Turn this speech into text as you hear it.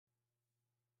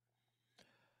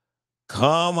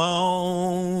Come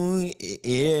on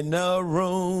in the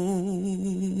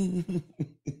room.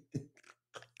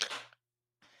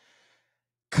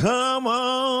 Come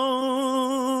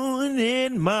on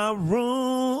in my room.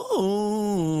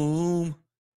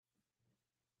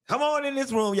 Come on in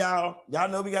this room, y'all. Y'all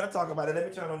know we got to talk about it. Let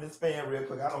me turn on this fan real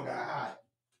quick. I don't got hot.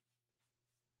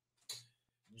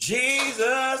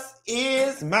 Jesus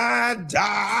is my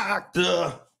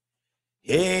doctor.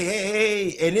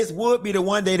 Hey, and this would be the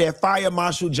one day that Fire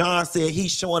Marshal John said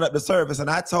he's showing up to service,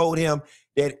 and I told him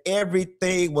that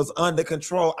everything was under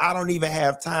control. I don't even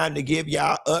have time to give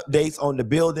y'all updates on the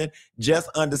building. Just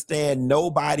understand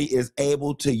nobody is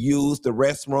able to use the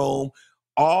restroom.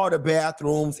 All the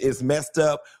bathrooms is messed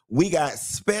up. We got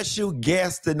special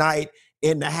guests tonight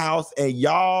in the house, and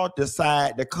y'all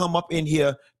decide to come up in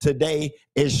here today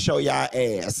and show y'all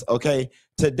ass, okay?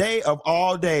 Today of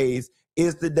all days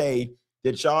is the day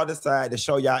that y'all decide to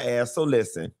show y'all ass. So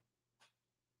listen,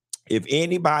 if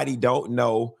anybody don't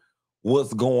know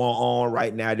what's going on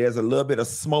right now, there's a little bit of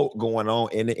smoke going on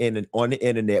on the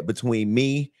internet between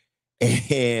me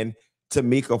and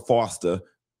Tamika Foster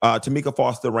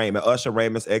Raymond, Usher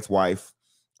Raymond's ex-wife,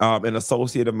 an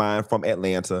associate of mine from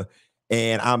Atlanta.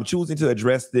 And I'm choosing to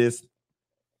address this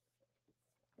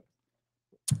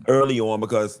early on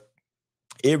because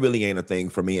it really ain't a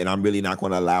thing for me, and I'm really not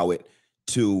going to allow it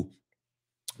to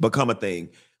become a thing.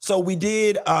 So we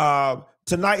did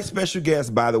tonight's special guests,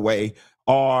 by the way,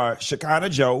 are Shekinah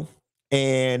Joe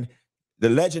and the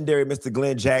legendary Mr.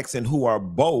 Glynn Jackson, who are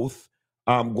both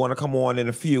going to come on in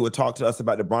a few and talk to us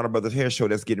about the Bronner Brothers hair show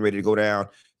that's getting ready to go down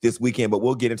this weekend. But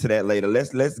we'll get into that later.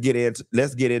 Let's get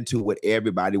into what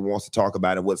everybody wants to talk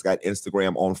about and what's got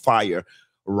Instagram on fire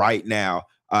right now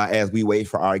as we wait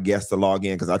for our guests to log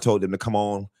in, because I told them to come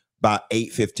on about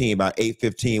 8:15. By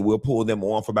 8:15, we'll pull them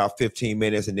on for about 15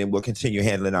 minutes, and then we'll continue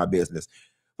handling our business.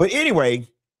 But anyway,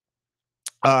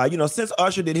 since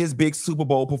Usher did his big Super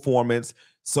Bowl performance,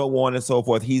 so on and so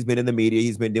forth, he's been in the media.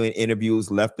 He's been doing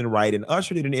interviews left and right. And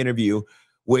Usher did an interview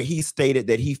where he stated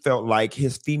that he felt like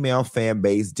his female fan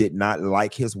base did not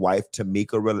like his wife,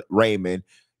 Tamika Raymond,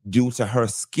 due to her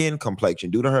skin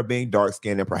complexion, due to her being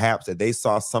dark-skinned, and perhaps that they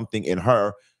saw something in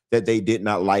her that they did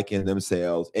not like in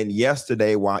themselves. And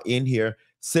yesterday, while in here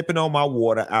sipping on my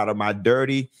water out of my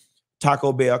dirty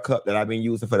Taco Bell cup that I've been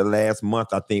using for the last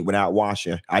month, I think, without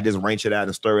washing, I just rinse it out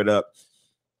and stir it up.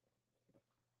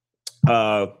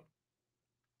 I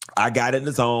got in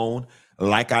the zone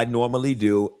like I normally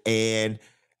do. And,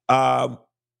 I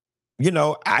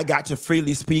got to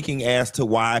freely speaking as to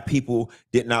why people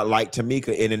did not like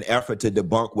Tamika in an effort to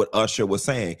debunk what Usher was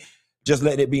saying. Just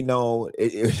let it be known,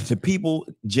 the people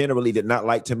generally did not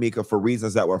like Tamika for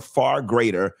reasons that were far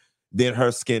greater than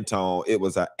her skin tone. It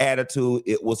was her attitude.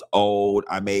 It was old.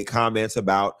 I made comments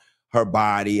about her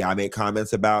body. I made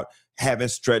comments about having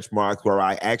stretch marks where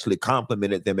I actually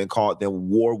complimented them and called them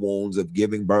war wounds of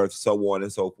giving birth, so on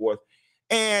and so forth.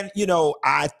 And,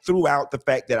 I threw out the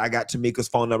fact that I got Tamika's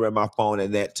phone number in my phone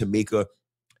and that Tamika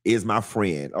is my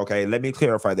friend. Okay, let me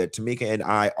clarify that Tamika and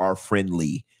I are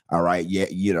friendly. All right. Yeah,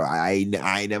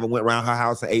 I never went around her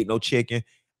house and ate no chicken.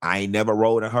 I ain't never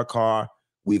rode in her car.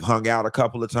 We've hung out a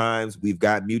couple of times. We've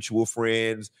got mutual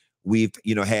friends. We've,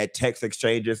 had text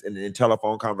exchanges and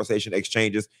telephone conversation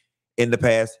exchanges in the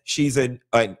past. She's an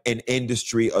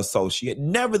industry associate.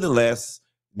 Nevertheless,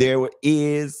 there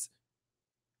is,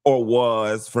 or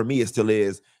was, for me it still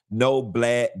is, no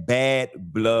bad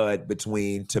blood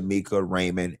between Tamika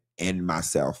Raymond and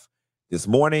myself. This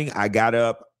morning, I got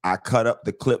up, I cut up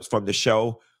the clips from the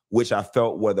show, which I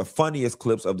felt were the funniest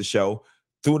clips of the show,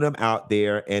 threw them out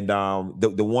there. And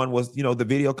the one was, the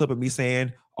video clip of me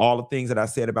saying all the things that I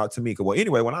said about Tamika. Well,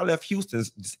 anyway, when I left Houston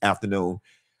this afternoon,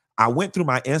 I went through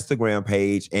my Instagram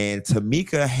page, and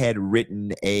Tamika had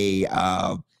written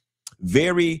a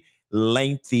very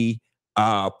lengthy,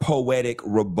 poetic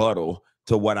rebuttal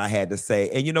to what I had to say.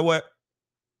 And you know what?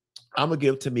 I'm going to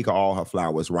give Tamika all her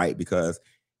flowers, right? Because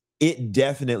it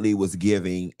definitely was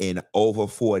giving an over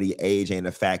 40 age ain't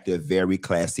a factor, very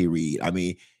classy read. I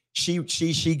mean, she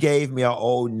gave me an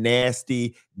old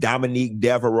nasty Dominique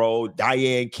Devereaux,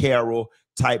 Diane Carroll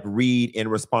type read in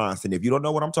response. And if you don't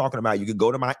know what I'm talking about, you can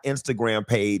go to my Instagram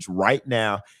page right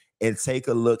now and take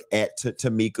a look at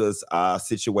Tamika's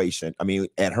situation. I mean,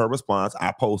 at her response,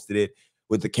 I posted it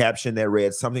with the caption that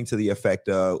read something to the effect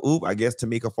of, "Oop, I guess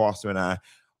Tamika Foster and I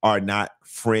are not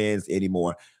friends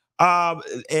anymore."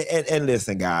 And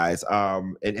listen, guys,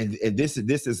 and this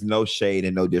is no shade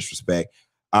and no disrespect.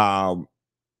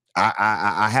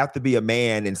 I have to be a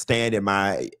man and stand in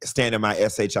my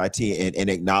SHIT and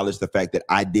acknowledge the fact that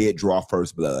I did draw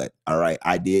first blood. All right,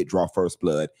 I did draw first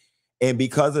blood, And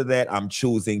because of that, I'm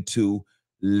choosing to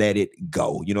let it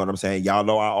go. You know what I'm saying? Y'all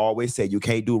know I always say you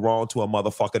can't do wrong to a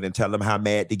motherfucker and tell them how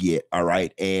mad to get. All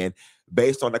right. And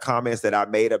based on the comments that I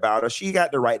made about her, she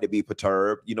got the right to be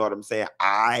perturbed. You know what I'm saying?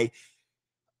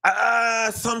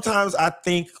 Sometimes I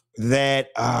think that,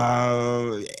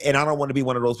 and I don't want to be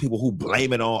one of those people who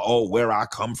blame it on, oh, where I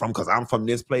come from, because I'm from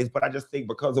this place. But I just think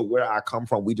because of where I come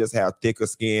from, we just have thicker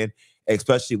skin,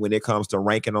 especially when it comes to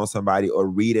ranking on somebody or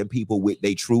reading people with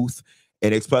their truth,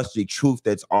 and especially truth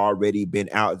that's already been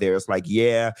out there. It's like,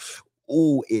 yeah,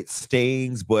 ooh, it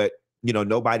stings, but you know,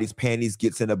 nobody's panties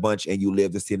gets in a bunch and you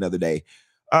live to see another day.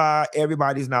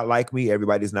 Everybody's not like me.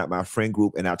 Everybody's not my friend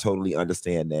group, and I totally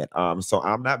understand that. So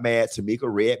I'm not mad. Tamika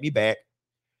read me back,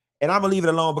 and I'm gonna leave it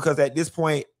alone because at this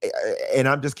point, and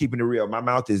I'm just keeping it real, my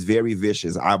mouth is very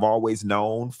vicious. I've always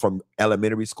known from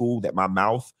elementary school that my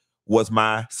mouth was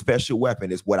my special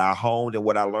weapon. It's what I honed and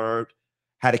what I learned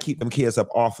how to keep them kids up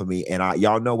off of me. And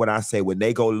y'all know what I say: when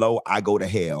they go low, I go to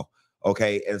hell.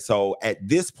 Okay, and so at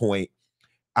this point,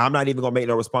 I'm not even gonna make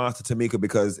no response to Tamika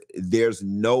because there's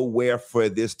nowhere for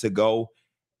this to go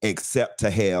except to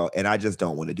hell, and I just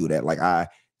don't want to do that. Like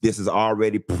this is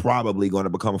already probably going to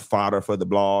become fodder for the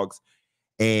blogs,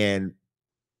 and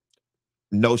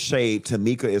no shade,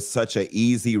 Tamika is such an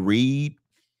easy read.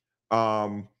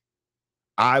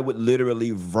 I would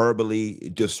literally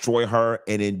verbally destroy her,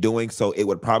 and in doing so, it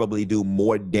would probably do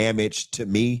more damage to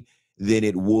me than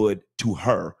it would to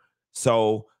her.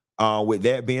 So. With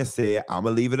that being said, I'm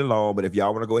gonna leave it alone. But if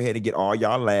y'all want to go ahead and get all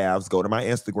y'all laughs, go to my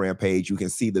Instagram page. You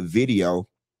can see the video.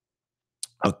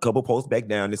 A couple posts back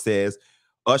down. It says,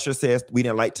 Usher says we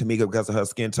didn't like Tamika because of her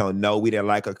skin tone. No, we didn't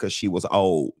like her because she was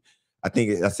old. I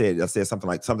think I said something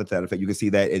to that effect. You can see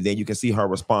that, and then you can see her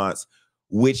response,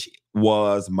 which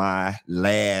was my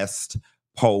last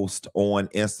post on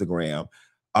Instagram.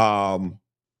 And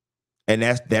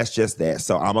that's just that.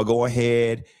 So I'm gonna go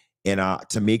ahead. And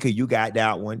Tamika, you got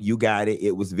that one. You got it.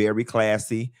 It was very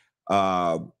classy.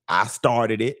 I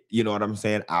started it. You know what I'm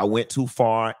saying? I went too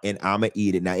far, and I'ma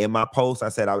eat it. Now, in my post, I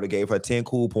said I would have gave her 10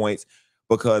 cool points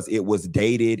because it was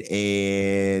dated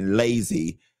and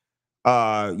lazy.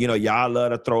 You know, y'all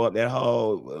love to throw up that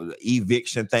whole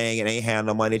eviction thing and ain't have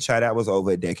no money. Try that was over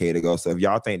a decade ago. So if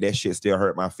y'all think that shit still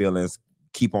hurt my feelings,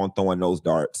 keep on throwing those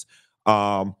darts.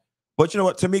 But you know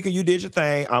what, Tamika, you did your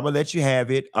thing. I'm gonna let you have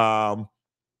it.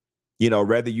 You know,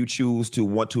 whether you choose to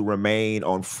want to remain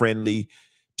on friendly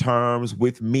terms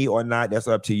with me or not, that's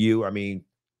up to you. I mean,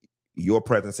 your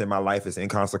presence in my life is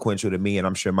inconsequential to me, and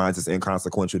I'm sure mine is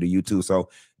inconsequential to you too. So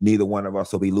neither one of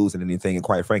us will be losing anything. And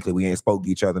quite frankly, we ain't spoke to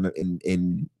each other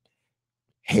in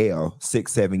hell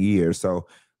 6-7 years. So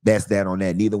that's that on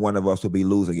that. Neither one of us will be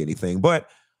losing anything. But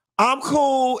I'm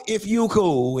cool if you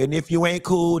cool, and if you ain't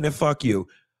cool, then fuck you.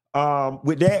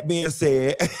 With that being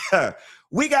said.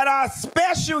 We got our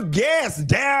special guest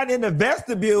down in the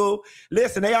vestibule.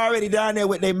 Listen, they already down there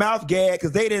with their mouth gag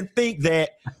because they didn't think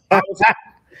that I was that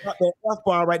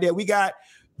F-bomb right there. We got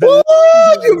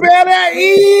you better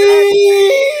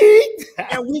eat.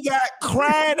 And we got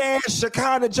crying ass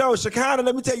Shekinah Joe. Shekinah,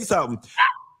 let me tell you something.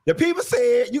 The people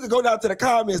said, you can go down to the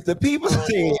comments. The people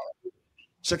said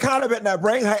Shekinah better not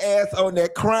bring her ass on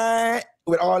that crying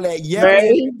with all that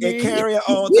yelling and carrying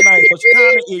on tonight. So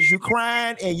Shekinah, is you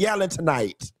crying and yelling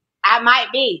tonight? I might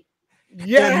be.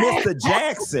 Yeah, and Mr.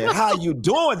 Jackson, how you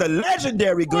doing? The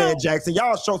legendary Glynn Jackson.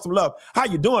 Y'all show some love. How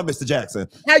you doing, Mr. Jackson?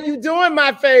 How you doing,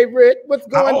 my favorite? What's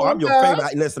going on? I'm your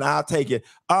favorite. Listen, I'll take it.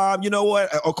 You know what?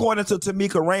 According to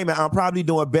Tamika Raymond, I'm probably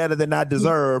doing better than I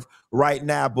deserve right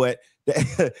now, but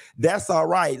that's all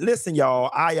right. Listen,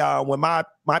 y'all. When my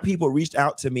people reached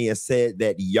out to me and said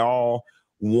that y'all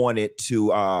wanted to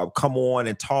come on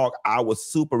and talk, I was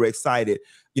super excited.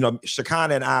 You know,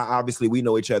 Shekinah and I, obviously we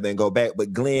know each other and go back,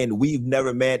 but Glynn, we've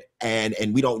never met and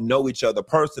we don't know each other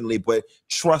personally, but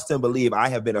trust and believe I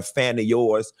have been a fan of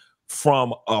yours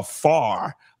from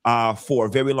afar for a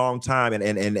very long time. And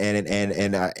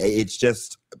it's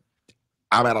just,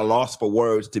 I'm at a loss for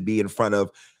words to be in front of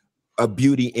a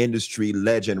beauty industry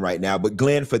legend right now. But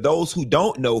Glynn, for those who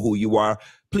don't know who you are,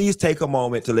 please take a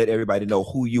moment to let everybody know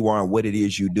who you are and what it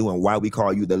is you do and why we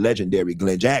call you the legendary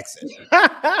Glynn Jackson.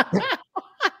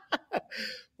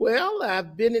 Well,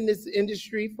 I've been in this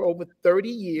industry for over 30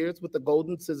 years with the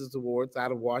Golden Scissors Awards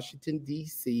out of Washington,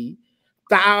 D.C.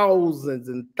 Thousands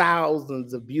and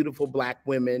thousands of beautiful Black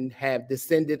women have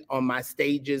descended on my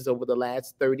stages over the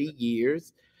last 30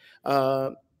 years.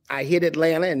 I hit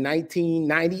Atlanta in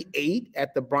 1998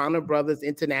 at the Bronner Brothers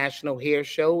International Hair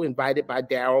Show, invited by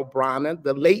Darryl Bronner,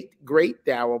 the late, great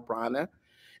Darryl Bronner.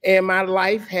 And my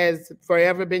life has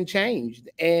forever been changed.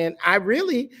 And I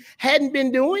really hadn't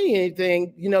been doing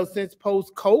anything, since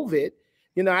post-COVID.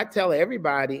 I tell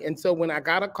everybody. And so when I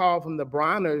got a call from the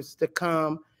Bronners to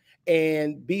come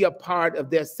and be a part of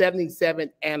their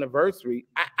 77th anniversary,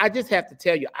 I just have to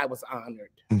tell you, I was honored.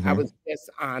 I was just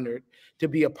honored to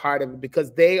be a part of it,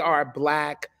 because they are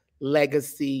Black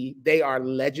legacy. They are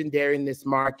legendary in this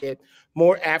market.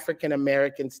 More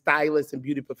African-American stylists and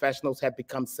beauty professionals have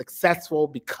become successful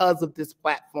because of this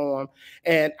platform.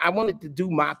 And I wanted to do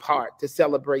my part to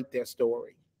celebrate their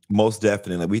story. Most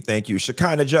definitely. We thank you.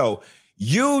 Shekinah Joe,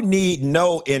 you need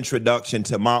no introduction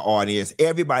to my audience.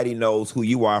 Everybody knows who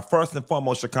you are. First and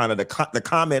foremost, Shekinah, the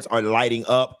comments are lighting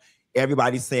up.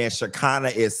 Everybody's saying Shekinah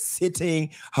is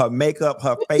sitting, her makeup,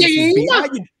 her face is beat.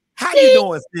 How you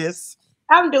doing, sis?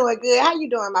 I'm doing good. How you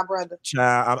doing, my brother?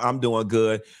 Child, I'm doing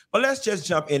good. But let's just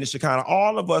jump into Shekinah.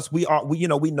 All of us, we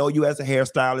know you as a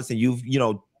hairstylist, and you've,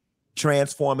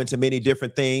 transformed into many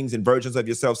different things and versions of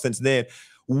yourself since then.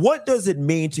 What does it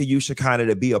mean to you, Shekinah,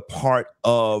 to be a part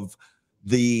of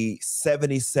the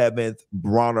 77th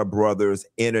Bronner Brothers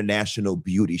International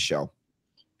Beauty Show?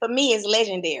 For me, it's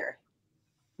legendary.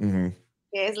 Yeah,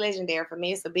 it's legendary. For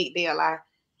me, it's a big deal. I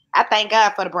thank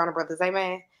God for the Bronner Brothers,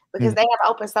 amen. Because they have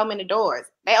opened so many doors.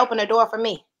 They opened a door for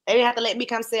me. They didn't have to let me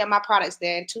come sell my products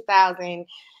there in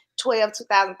 2012,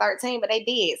 2013, but they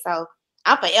did. So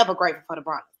I'm forever grateful for the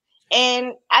Brothers.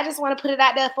 And I just want to put it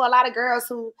out there for a lot of girls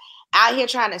who out here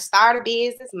trying to start a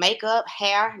business, makeup,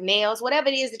 hair, nails, whatever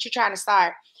it is that you're trying to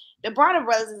start. The Bronner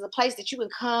Brothers is a place that you can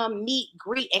come, meet,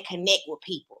 greet, and connect with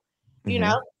people. You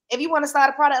know, if you want to start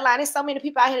a product line, there's so many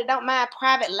people out here that don't mind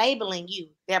private labeling you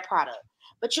their product.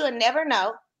 But you'll never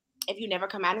know if you never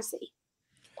come out and see.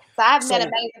 So I've met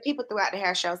amazing people throughout the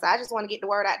hair show. So I just want to get the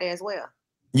word out there as well.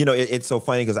 It's so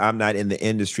funny because I'm not in the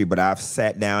industry, but I've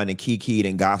sat down and kikied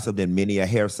and gossiped in many a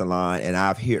hair salon. And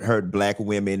I've heard Black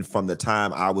women from the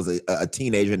time I was a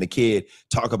teenager and a kid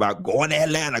talk about going to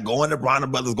Atlanta, going to Bronner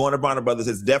Brothers.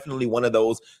 It's definitely one of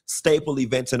those staple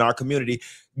events in our community.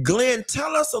 Glynn,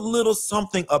 tell us a little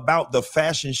something about the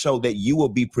fashion show that you will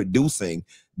be producing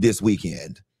this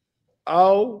weekend.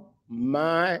 Oh,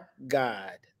 my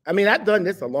God. I mean, I've done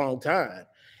this a long time,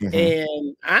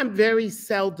 and I'm very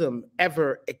seldom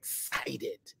ever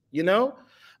excited,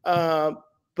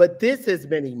 but this has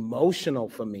been emotional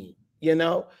for me.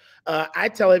 I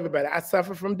tell everybody I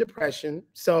suffer from depression.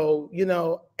 So,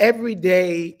 every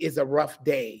day is a rough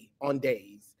day on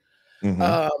days.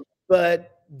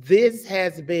 But this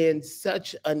has been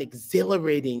such an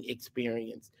exhilarating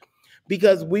experience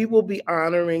because we will be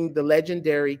honoring the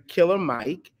legendary Killer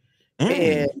Mike.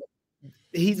 And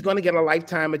he's going to get a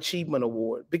Lifetime Achievement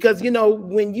Award because,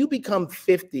 when you become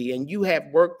 50 and you have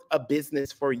worked a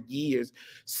business for years,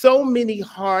 so many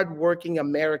hardworking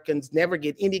Americans never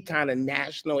get any kind of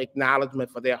national acknowledgement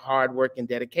for their hard work and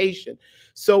dedication.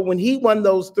 So when he won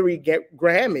those 3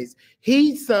 Grammys,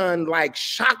 he sent like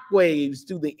shockwaves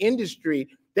through the industry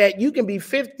that you can be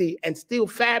 50 and still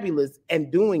fabulous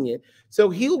and doing it. So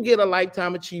he'll get a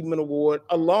Lifetime Achievement Award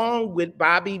along with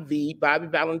Bobby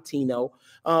Valentino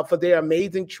for their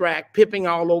amazing track, Pipping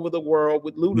All Over the World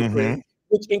with Ludacris,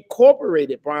 which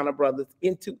incorporated Bronner Brothers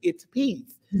into its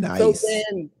piece. Nice. So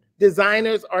then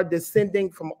designers are descending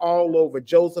from all over.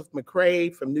 Joseph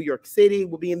McCrae from New York City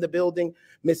will be in the building.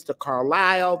 Mr.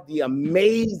 Carlisle, the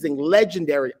amazing,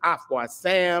 legendary Afua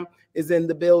Sam is in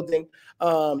the building.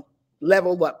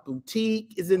 Level Up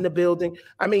Boutique is in the building.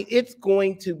 I mean, it's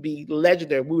going to be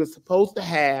legendary. We were supposed to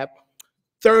have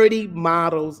 30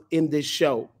 models in this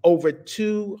show. Over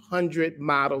 200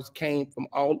 models came from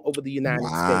all over the United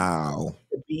States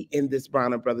to be in this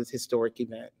Bronner Brothers historic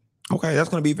event. Okay, that's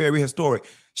going to be very historic.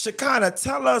 Shekinah,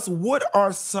 tell us, what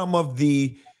are some of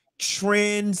the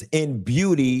trends in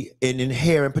beauty and in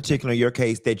hair in particular, in your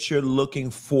case, that you're looking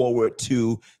forward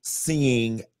to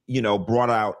seeing,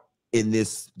 brought out in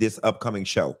this upcoming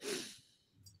show?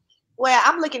 Well,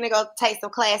 I'm looking to go take some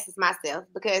classes myself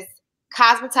because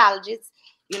cosmetologists,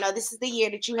 this is the year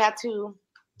that you have to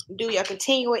do your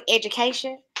continuing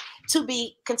education to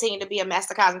continue to be a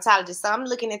master cosmetologist. So I'm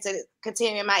looking into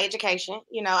continuing my education.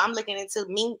 I'm looking into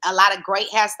meeting a lot of great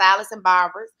hairstylists and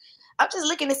barbers. I'm just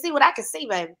looking to see what I can see,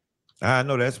 baby. I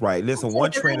know that's right. Listen,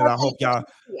 one trend that I hope y'all.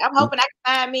 I'm hoping I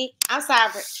can find me. I'm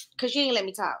sorry, because you ain't let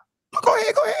me talk. Go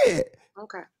ahead.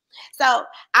 Okay. So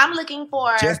I'm looking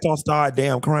for. Just don't start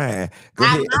damn crying. Go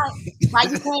ahead. Why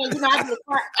you saying? I do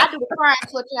the crying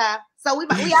to a child. So we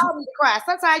all need to cry.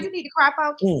 Sometimes you need to cry,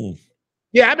 folks.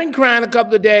 Yeah, I've been crying a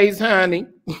couple of days, honey.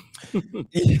 Crying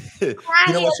is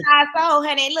my soul,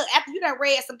 honey. Look, after you done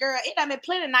read some girl, it done been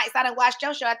plenty of nights I done watched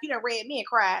your show after you done read me and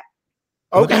cried.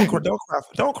 Well, Okay.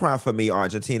 don't cry for me,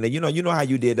 Argentina. You know how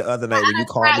you did the other night when you I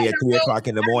called me cried. at 3 o'clock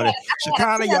in the morning. I had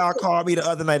a Shekinah, y'all called me the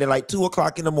other night at like 2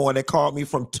 o'clock in the morning, called me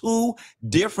from 2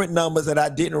 different numbers that I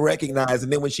didn't recognize.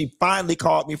 And then when she finally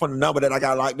called me from the number that I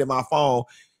got locked in my phone,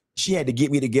 she had to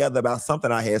get me together about something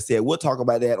I had said. We'll talk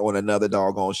about that on another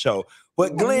doggone show.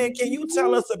 But Glynn, can you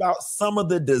tell us about some of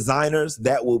the designers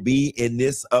that will be in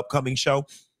this upcoming show?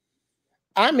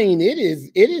 I mean, it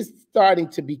is starting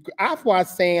to be. Afua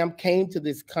Sam came to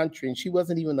this country and she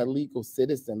wasn't even a legal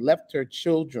citizen, left her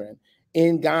children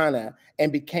in Ghana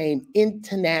and became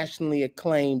internationally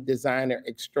acclaimed designer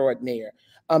extraordinaire.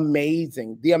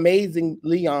 Amazing. The amazing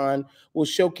Leon will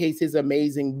showcase his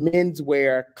amazing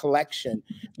menswear collection.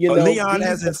 You know, Leon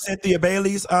as in Cynthia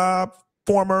Bailey's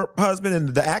former husband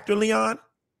and the actor Leon?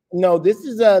 No, this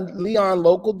is a Leon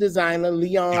local designer,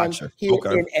 Leon here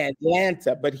Okay. in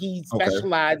Atlanta, but he Okay.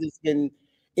 specializes in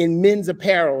men's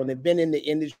apparel and have been in the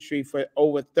industry for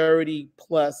over 30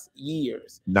 plus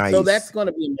years. Nice. So that's going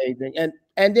to be amazing.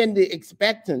 And then the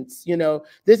expectants, you know,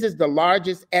 this is the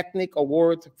largest ethnic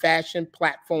awards fashion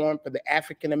platform for the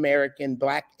African American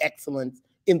Black excellence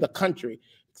in the country.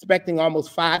 Expecting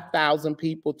almost 5,000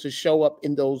 people to show up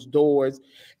in those doors.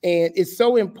 And it's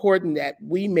so important that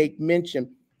we make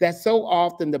mention that so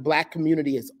often the Black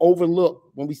community is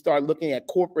overlooked when we start looking at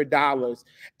corporate dollars.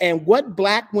 And what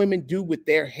Black women do with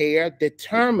their hair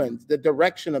determines the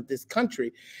direction of this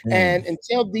country. And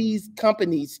until these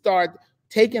companies start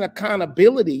taking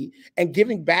accountability and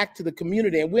giving back to the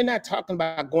community, and we're not talking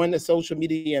about going to social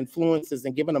media influencers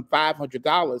and giving them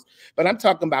 $500, but I'm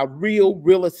talking about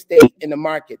real estate in the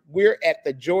market. We're at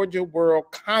the Georgia World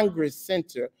Congress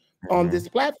Center on this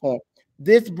platform.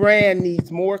 This brand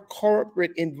needs more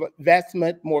corporate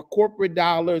investment, more corporate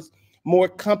dollars, more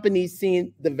companies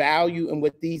seeing the value in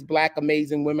what these Black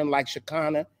amazing women like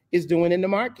Shekinah is doing in the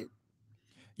market.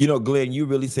 You know, Glynn, you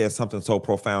really said something so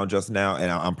profound just now,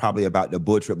 and I'm probably about to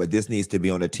butcher it, but this needs to be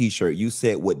on a t-shirt. You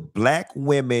said what Black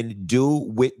women do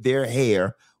with their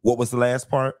hair. What was the last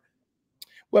part?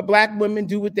 What Black women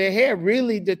do with their hair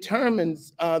really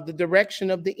determines the direction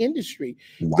of the industry.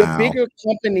 Wow. The bigger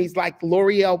companies like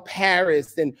L'Oreal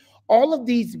Paris and all of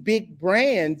these big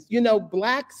brands, you know,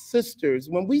 Black sisters,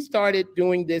 when we started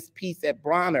doing this piece at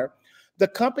Bronner, the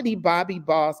company Bobby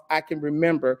Boss, I can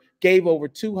remember, gave over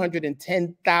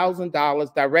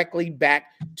 $210,000 directly back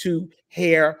to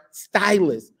hair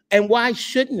stylists. And why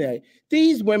shouldn't they?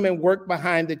 These women work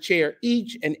behind the chair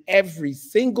each and every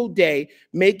single day,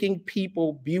 making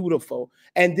people beautiful.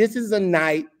 And this is a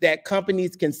night that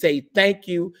companies can say thank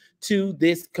you to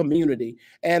this community.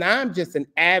 And I'm just an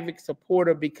avid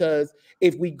supporter because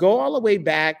if we go all the way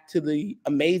back to the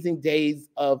amazing days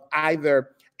of either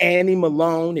Annie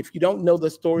Malone, if you don't know the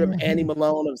story of Annie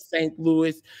Malone of St.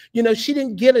 Louis, you know, she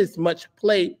didn't get as much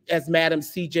play as Madam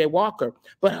C.J. Walker,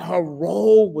 but her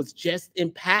role was just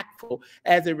impactful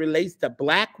as it relates to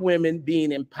Black women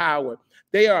being empowered.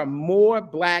 There are more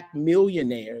Black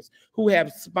millionaires who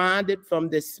have spawned from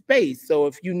this space. So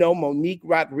if you know Monique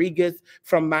Rodriguez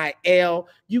from My L,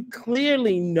 you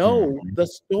clearly know the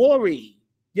story.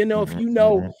 You know, if you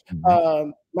know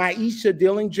Maisha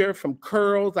Dillinger from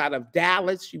Curls out of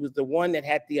Dallas, she was the one that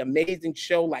had the amazing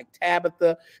show like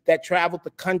Tabitha that traveled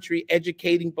the country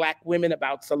educating Black women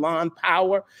about salon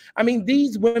power. I mean,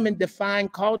 these women define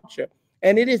culture.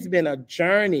 And it has been a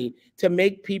journey to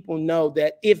make people know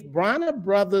that if Bronner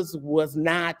Brothers was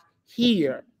not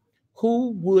here,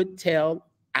 who would tell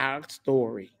our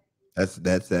story?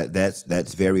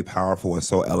 That's very powerful and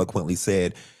so eloquently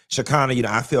said. Shekinah, you know,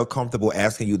 I feel comfortable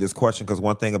asking you this question because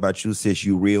one thing about you, sis,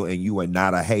 you real and you are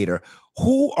not a hater.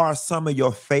 Who are some of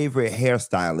your favorite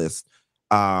hairstylists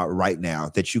right now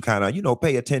that you kind of, you know,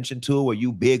 pay attention to, or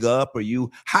you big up, or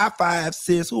you high five,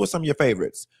 sis? Who are some of your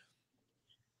favorites?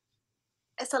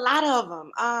 It's a lot of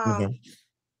them.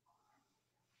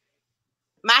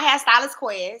 My hairstylist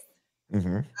Quest,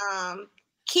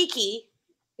 Kiki,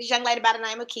 this young lady by the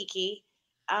name of Kiki,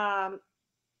 of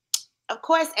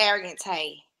course Arrogant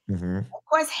Tay, of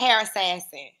course Hair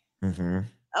Assassin,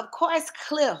 of course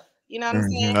Cliff. You know what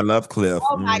I'm saying? I love Cliff.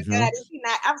 Oh my God,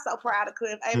 I'm so proud of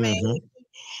Cliff. I mean,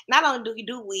 not only do he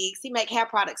do wigs, he make hair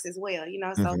products as well. You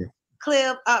know, so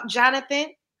Cliff, Jonathan,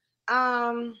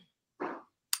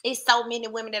 it's so many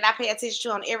women that I pay attention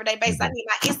to on an everyday basis. I need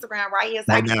my Instagram right here.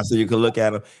 Right now, so you can look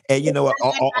at them. And you know what?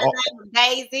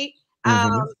 Daisy.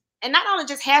 And not only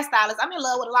just hairstylists, I'm in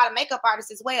love with a lot of makeup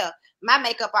artists as well. My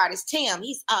makeup artist, Tim,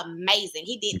 he's amazing.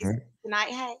 He did this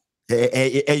tonight.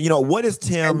 Hey. And you know, what is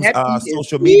Tim's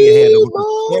social media handle?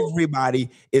 Because everybody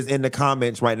is in the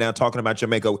comments right now talking about your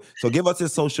makeup. So give us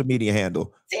his social media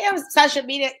handle. Tim's social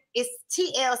media is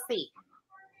TLC.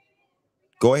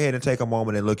 Go ahead and take a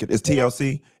moment and look at it's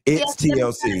TLC. It's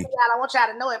TLC. I want y'all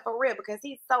to know it for real because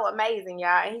he's so amazing,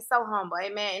 y'all, and he's so humble,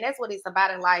 amen. And that's what it's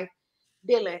about in life,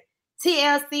 Dylan.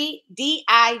 TLC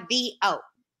DIVO.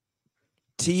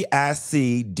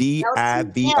 TICDIVO.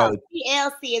 TLC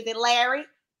is it Larry?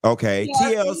 Okay.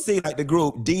 TLC like the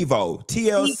group Devo.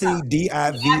 TLC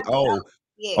DIVO.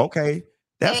 Yeah. Okay.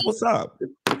 That's what's up.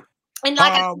 And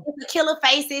like the Killer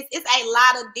Faces, it's a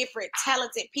lot of different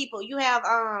talented people. You have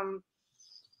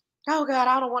oh God,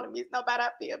 I don't want to miss nobody. I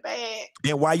feel bad.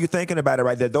 And while you're thinking about it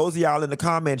right there, those of y'all in the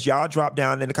comments, y'all drop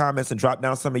down in the comments and drop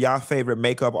down some of y'all favorite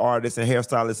makeup artists and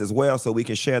hairstylists as well, so we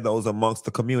can share those amongst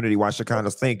the community while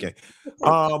Shekinah's thinking.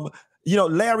 You know,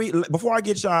 Larry, before I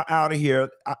get y'all out of here,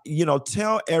 you know,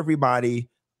 tell everybody,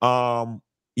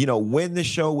 you know, when the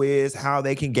show is, how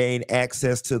they can gain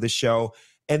access to the show,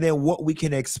 and then what we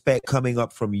can expect coming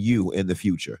up from you in the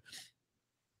future.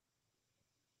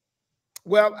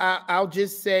 Well, I'll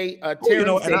just say, you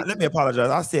know, and let me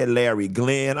apologize. I said Larry,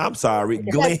 Glynn. I'm sorry,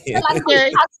 Glynn.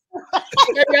 Okay.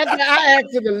 I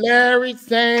answered the Larry,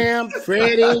 Sam,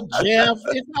 Freddie, Jeff.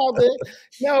 It's all good.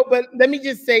 No, but let me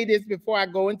just say this before I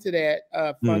go into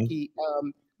that, Funky.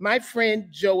 My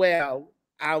friend Joelle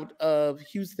out of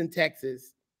Houston,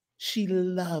 Texas, she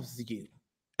loves you.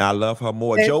 I love her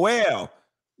more. And Joelle.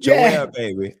 Joelle,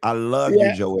 baby. I love you,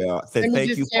 Joelle.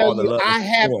 Thank you for all the love. I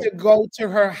have to go to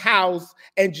her house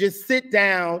and just sit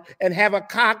down and have a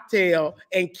cocktail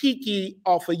and kiki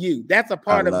off of you. That's a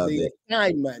part of the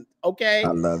assignment. Okay.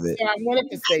 I love it. So I wanted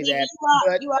to say that.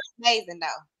 You are amazing, though.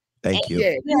 Thank you.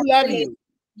 Yeah, we love you.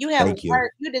 You have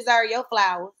work. You deserve your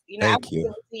flowers. You know, thank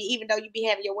you. Even though you be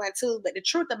having your 1 too, but the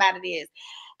truth about it is,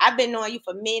 I've been knowing you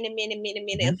for many of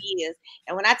years.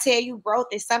 And when I tell you growth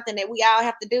is something that we all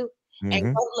have to do, and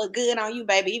growth look good on you,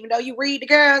 baby. Even though you read the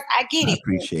girls, I get it. I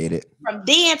appreciate it. From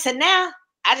then to now,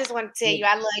 I just want to tell you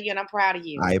I love you and I'm proud of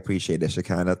you. I appreciate that,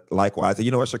 Shekinah. Likewise. And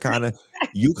you know what, Shekinah?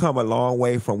 You come a long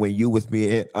way from when you was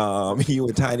being, you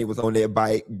and Tiny was on their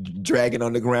bike, dragging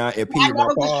on the ground and peeing my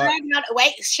paw.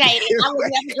 Wait, Shady. I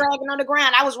was never dragging on the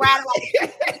ground. I was riding like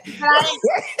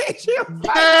you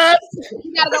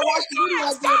gotta go watch the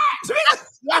video again.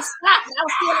 Yes, stop. I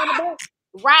was still on the boat,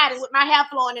 riding with my hair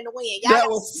flowing in the wind. That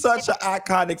was such an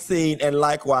iconic scene, and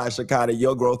likewise, Shekinah,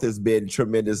 your growth has been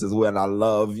tremendous as well. And I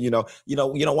love, you know,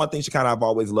 one thing, Shekinah, I've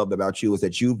always loved about you is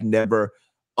that you've never,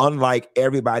 unlike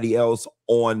everybody else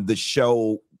on the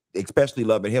show, especially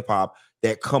Love and Hip Hop,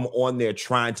 that come on there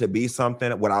trying to be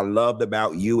something. What I loved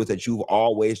about you is that you've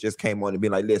always just came on and be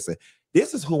like, listen,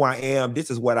 this is who I am. This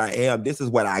is what I am. This is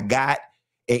what I got.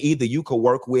 And either you can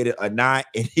work with it or not.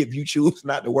 And if you choose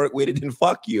not to work with it, then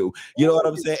fuck you. You know what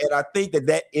I'm saying? And I think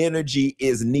that energy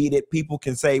is needed. People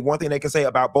can say, one thing they can say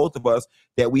about both of us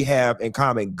that we have in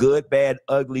common, good, bad,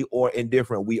 ugly, or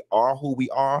indifferent. We are who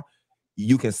we are.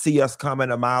 You can see us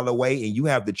coming a mile away and you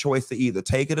have the choice to either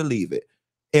take it or leave it.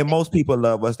 And most people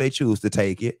love us. They choose to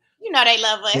take it. You know they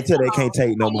love us. Until they can't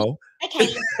take no more. They can't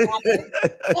live without us.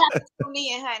 They have to tune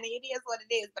in, honey. It is what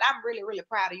it is. But I'm really, really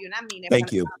proud of you. And I mean that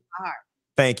Thank you. from my heart.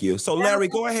 Thank you. So, Larry,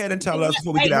 go ahead and tell us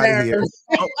before we get out of here.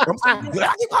 Oh, I'm sorry.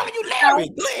 I keep calling you Larry.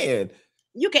 Glynn.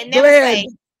 You can never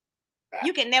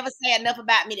say enough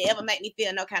about me to ever make me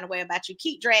feel no kind of way about you.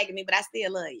 Keep dragging me, but I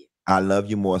still love you. I love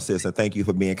you more, sis. And thank you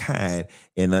for being kind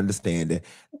and understanding.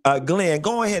 Glynn,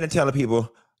 go ahead and tell the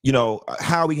people, you know,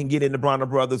 how we can get into Bronner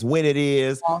Brothers, when it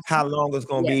is, how long it's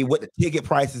going to be, what the ticket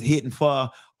price is hitting for,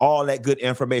 all that good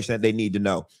information that they need to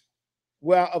know.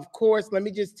 Well, of course, let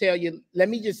me just tell you,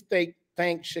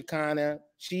 thank Shekinah.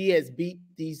 She has beat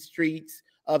these streets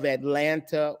of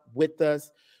Atlanta with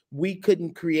us. We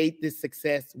couldn't create this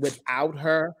success without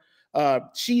her.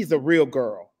 She's a real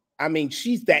girl. I mean,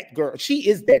 she's that girl. She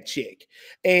is that chick.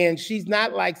 And she's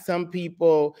not like some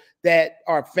people that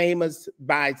are famous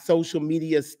by social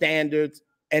media standards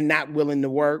and not willing to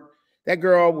work. That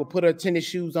girl will put her tennis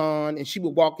shoes on and she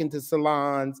would walk into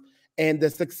salons, and the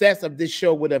success of this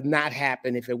show would have not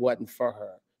happened if it wasn't for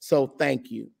her. So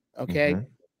thank you. Okay.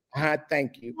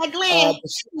 Thank you. Hey, Glynn, that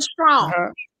was strong.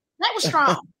 That was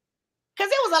strong. Because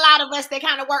there was a lot of us that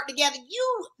kind of worked together.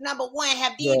 You, number one,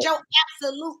 have did your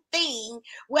absolute thing.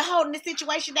 We're holding the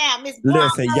situation down, Miss.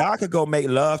 Listen, y'all could go make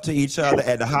love to each other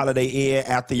at the Holiday Inn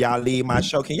after y'all leave my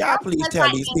show. Can y'all please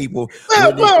tell these people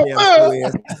what this show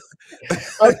is?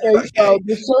 Okay, so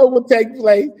the show will take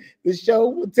place. The show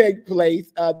will take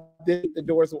place. The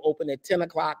doors will open at 10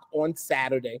 o'clock on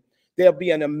Saturday. There'll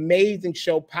be an amazing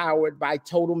show powered by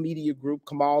Total Media Group,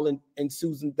 Kamal and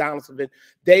Susan Donaldson.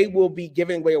 They will be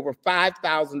giving away over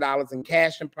 $5,000 in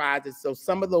cash and prizes. So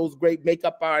some of those great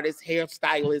makeup artists,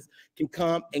 hairstylists can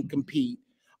come and compete.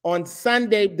 On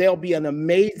Sunday, there'll be an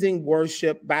amazing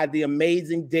worship by the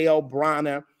amazing Dale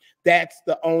Bronner. That's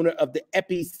the owner of the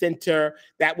Epicenter.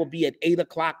 That will be at 8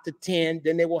 o'clock to 10.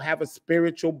 Then they will have a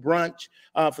spiritual brunch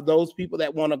for those people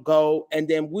that want to go. And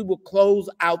then we will close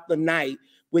out the night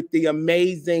with the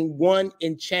amazing One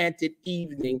Enchanted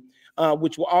Evening,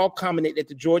 which will all culminate at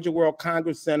the Georgia World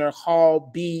Congress Center,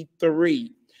 Hall B3.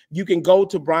 You can go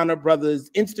to Bronner Brothers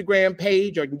Instagram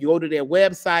page, or you can go to their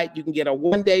website. You can get a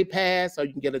 1-day pass, or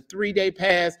you can get a 3-day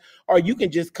pass, or you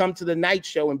can just come to the night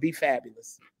show and be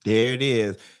fabulous. There it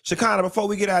is. Shekinah, before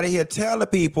we get out of here, tell the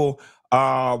people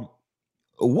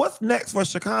what's next for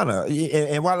Shekinah.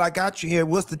 And while I got you here,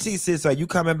 what's the tea, sis? Are you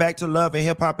coming back to Love and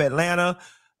Hip Hop Atlanta?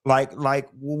 Like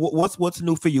what's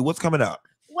new for you? What's coming up?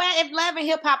 Well, if Love and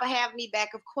Hip Hop will have me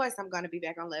back, of course I'm going to be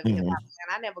back on Love and Hip Hop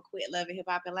Atlanta. I never quit Love and Hip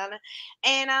Hop Atlanta.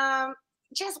 And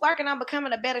just working on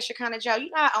becoming a better Shekinah Joe.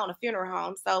 You know, I own a funeral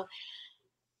home, so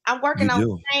I'm working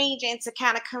on changing to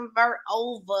kind of convert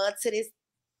over to this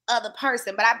other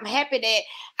person. But I'm happy that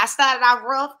I started off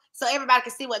rough, so everybody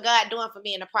can see what God doing for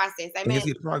me in the process. Amen. You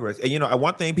see the progress. And you know,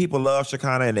 one thing people love,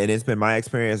 Shekinah, and it's been my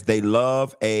experience, they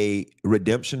love a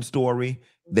redemption story.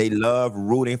 They love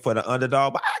rooting for the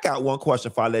underdog. But I got one question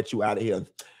before I let you out of here.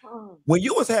 When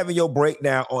you was having your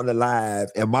breakdown on the live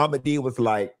and Mama D was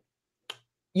like,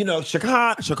 you know,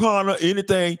 Shekinah,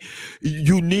 anything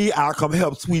you need, I'll come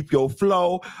help sweep your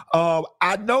flow.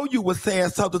 I know you were saying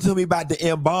something to me about the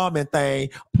embalming thing.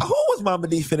 Who was Mama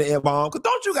D finna embalm? Because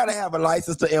don't you got to have a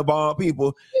license to embalm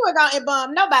people? You ain't gonna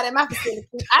embalm nobody in my facility.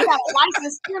 I got a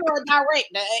licensed funeral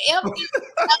director.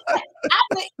 I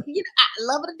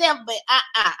love the devil, but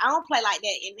I don't play like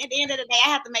that. And at the end of the day, I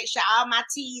have to make sure all my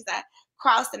T's are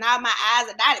crossed and all my I's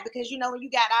are dotted, because you know when you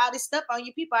got all this stuff on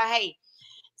you, people are hating.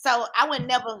 So I would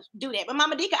never do that. But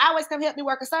Mama D can always come help me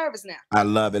work a service now. I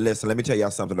love it. Listen, let me tell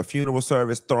y'all something. A funeral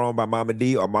service thrown by Mama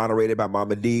D or moderated by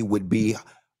Mama D would be,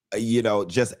 you know,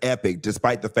 just epic,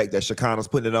 despite the fact that Shekinah's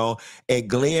putting it on. And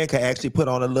Glynn can actually put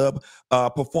on a little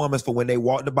performance for when they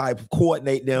walk the body,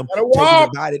 coordinate them, taking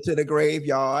the body to the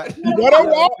graveyard. You gotta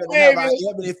walk, baby.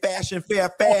 Ebony Fashion Fair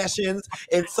fashions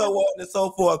and so on and so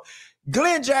forth.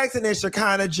 Glynn Jackson and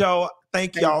Shekinah Joe,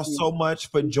 thank y'all so much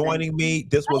for joining me.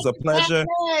 This was a pleasure.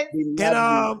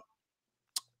 And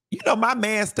you know, my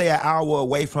man stay an hour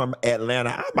away from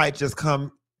Atlanta. I might just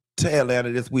come to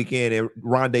Atlanta this weekend and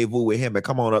rendezvous with him and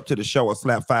come on up to the show or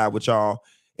slap five with y'all,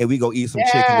 and we go eat some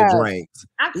chicken and drinks.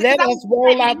 Let us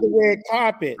roll out the red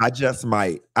carpet. I just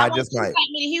might. Take me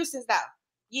to Houston though.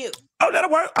 You. Oh,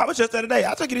 that'll work. I was just there today.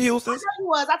 I'll take you to Houston.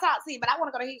 I talked to you, but I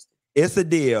want to go to Houston. It's a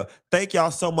deal. Thank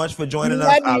y'all so much for joining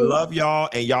us. I love y'all,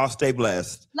 and y'all stay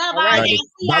blessed. Love all y'all.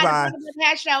 Bye-bye.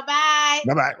 Bye.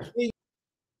 Bye-bye.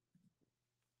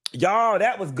 Y'all,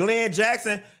 that was Glynn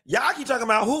Jackson. Y'all keep talking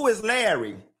about who is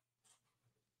Larry.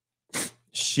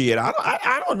 Shit,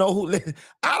 I don't know who.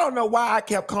 I don't know why I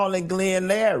kept calling Glynn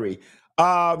Larry.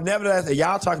 Nevertheless,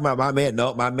 y'all talking about my man.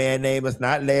 No, my man name is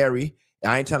not Larry.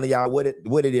 I ain't telling y'all what it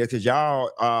is, because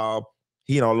y'all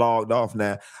he logged off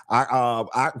now.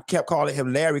 I kept calling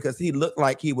him Larry because he looked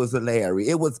like he was a Larry.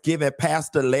 It was giving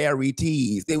Pastor Larry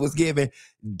tease. It was giving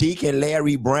Deacon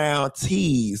Larry Brown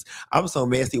tease. I'm so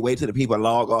messy. Wait till the people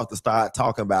log off to start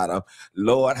talking about him.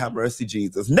 Lord have mercy,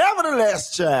 Jesus.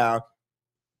 Nevertheless, child.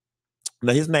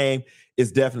 Now his name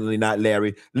is definitely not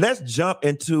Larry. Let's jump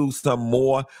into some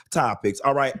more topics.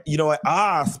 All right. You know what?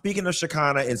 Speaking of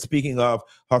Shekinah and speaking of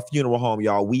her funeral home,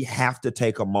 y'all, we have to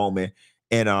take a moment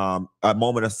and a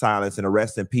moment of silence and a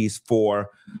rest in peace for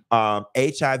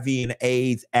HIV and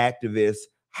AIDS activist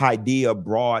Hydeia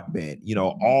Broadbent. You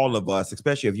know, all of us,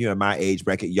 especially if you're in my age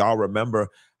bracket, y'all remember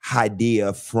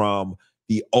Hydeia from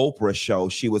the Oprah show.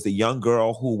 She was a young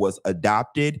girl who was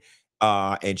adopted,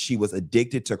 and she was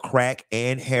addicted to crack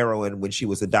and heroin when she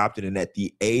was adopted. And at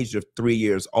the age of 3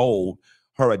 years old,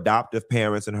 her adoptive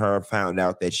parents and her found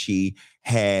out that she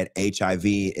had HIV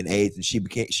and AIDS, and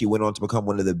she went on to become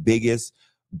one of the biggest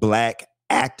Black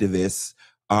activists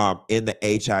in the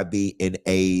HIV and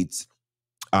AIDS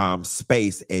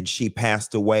space. And she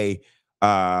passed away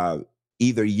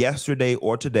either yesterday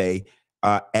or today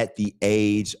at the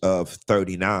age of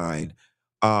 39.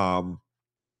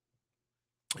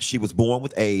 She was born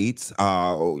with AIDS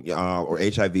or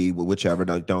HIV, whichever.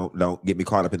 Don't get me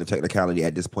caught up in the technicality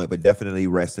at this point, but definitely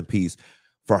rest in peace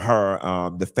for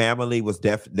her. The family was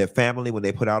their family, when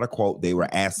they put out a quote, they were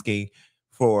asking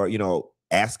for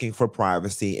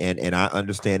privacy, and I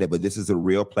understand it, but this is a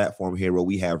real platform here where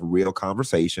we have real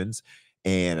conversations,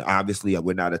 and obviously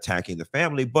we're not attacking the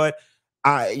family, but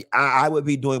I would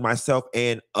be doing myself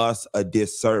and us a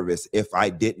disservice if I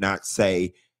did not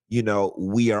say, you know,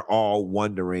 we are all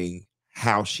wondering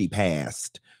how she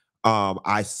passed.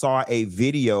 I saw a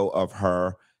video of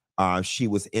her. She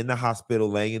was in the hospital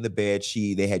laying in the bed.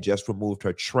 They had just removed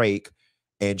her trach,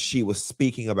 and she was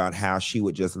speaking about how she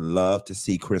would just love to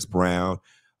see Chris Brown.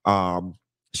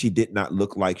 She did not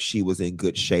look like she was in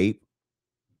good shape.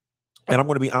 And I'm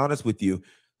going to be honest with you.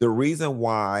 The reason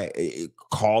why,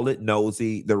 call it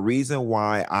nosy, the reason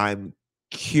why I'm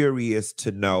curious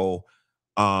to know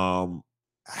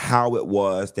how it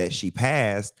was that she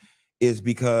passed is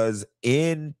because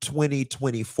in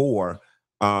 2024,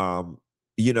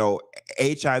 you know,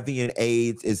 HIV and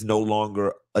AIDS is no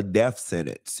longer a death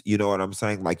sentence. You know what I'm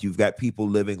saying? Like, you've got people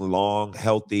living long,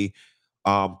 healthy,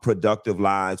 productive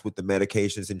lives with the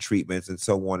medications and treatments and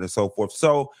so on and so forth.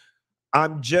 So I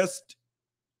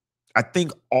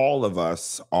think all of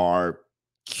us are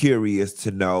curious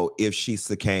to know if she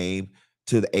succumbed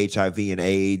to the HIV and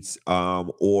AIDS,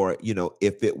 or, you know,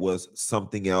 if it was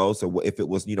something else, or if it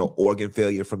was, you know, organ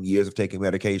failure from years of taking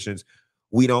medications.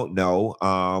 We don't know.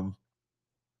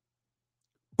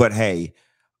 But hey,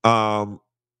 and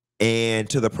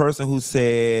to the person who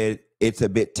said it's a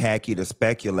bit tacky to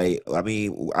speculate, I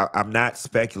mean, I'm not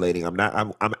speculating.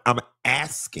 I'm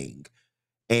asking.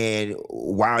 And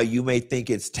while you may think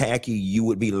it's tacky, you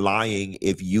would be lying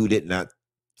if you did not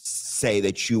say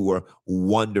that you were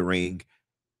wondering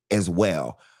as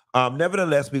well.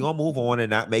 Nevertheless, we're gonna move on and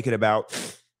not make it about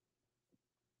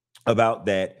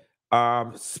that.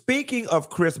 Speaking of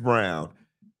Chris Brown,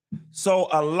 so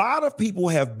a lot of people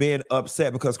have been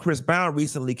upset because Chris Brown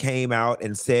recently came out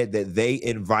and said that they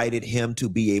invited him to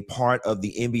be a part of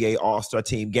the NBA All-Star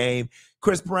Team game.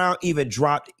 Chris Brown even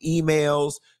dropped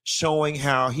emails showing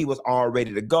how he was all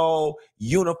ready to go,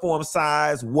 uniform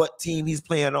size, what team he's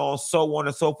playing on, so on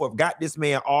and so forth. Got this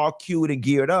man all cued and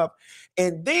geared up.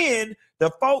 And then the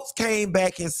folks came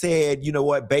back and said, you know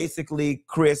what, basically,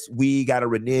 Chris, we got to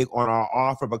renege on our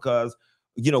offer because,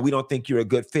 you know, we don't think you're a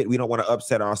good fit. We don't want to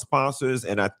upset our sponsors.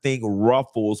 And I think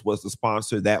Ruffles was the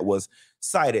sponsor that was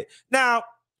cited. Now,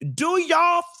 do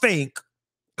y'all think,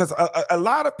 because a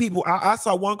lot of people, I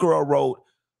saw one girl wrote,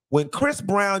 when Chris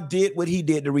Brown did what he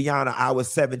did to Rihanna, I was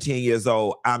 17 years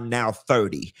old. I'm now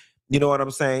 30. You know what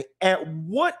I'm saying? At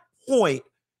what point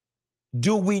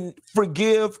do we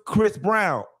forgive Chris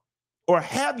Brown? Or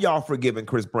have y'all forgiven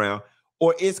Chris Brown?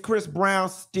 Or is Chris Brown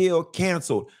still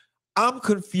canceled? I'm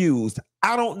confused.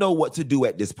 I don't know what to do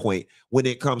at this point when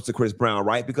it comes to Chris Brown,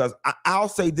 right? Because I'll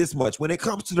say this much. When it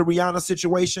comes to the Rihanna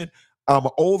situation, I'm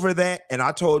over that. And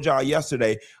I told y'all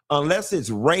yesterday, unless it's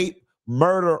rape,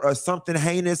 murder, or something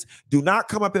heinous, do not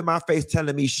come up in my face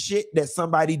telling me shit that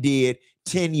somebody did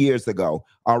 10 years ago,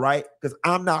 all right? Because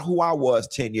I'm not who I was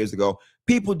 10 years ago.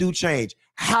 People do change.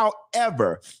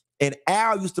 However, and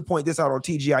Al used to point this out on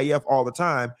TGIF all the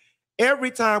time, every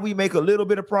time we make a little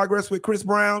bit of progress with Chris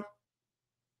Brown,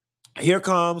 here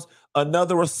comes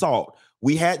another assault.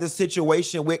 We had the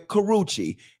situation with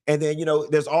Karuchi, and then, you know,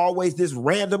 there's always this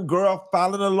random girl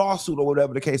filing a lawsuit or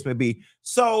whatever the case may be.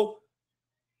 So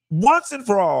once and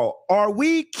for all, are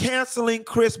we canceling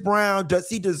Chris Brown? Does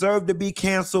he deserve to be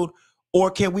canceled?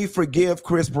 Or can we forgive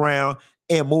Chris Brown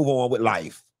and move on with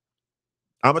life?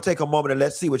 I'm going to take a moment and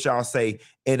let's see what y'all say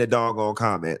in the doggone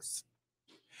comments.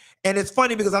 And it's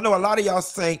funny because I know a lot of y'all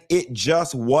saying it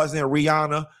just wasn't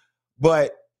Rihanna,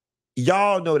 but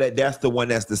y'all know that that's the one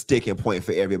that's the sticking point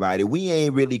for everybody. We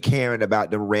ain't really caring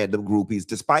about them random groupies,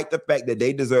 despite the fact that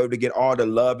they deserve to get all the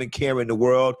love and care in the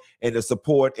world and the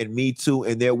support, and Me Too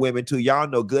and their women too. Y'all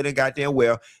know good and goddamn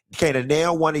well. Can a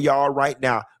nail one of y'all right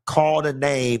now call the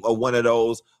name of one of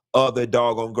those other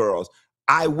doggone girls?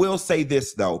 I will say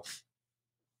this, though.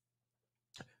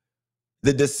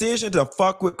 The decision to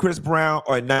fuck with Chris Brown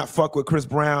or not fuck with Chris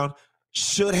Brown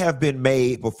should have been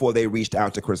made before they reached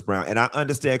out to Chris Brown. And I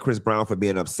understand Chris Brown for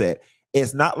being upset.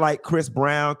 It's not like Chris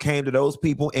Brown came to those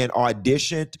people and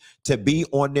auditioned to be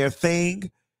on their thing.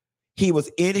 He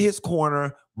was in his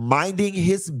corner, minding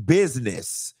his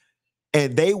business,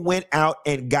 and they went out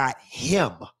and got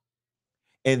him.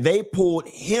 And they pulled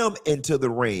him into the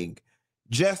ring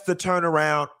just to turn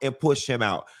around and push him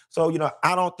out. So, you know,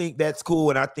 I don't think that's cool.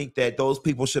 And I think that those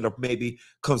people should have maybe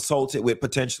consulted with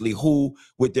potentially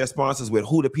with their sponsors, with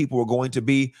who the people were going to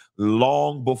be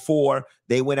long before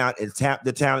they went out and tapped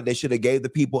the talent. They should have gave the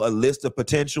people a list of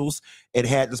potentials and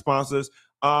had the sponsors.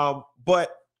 But,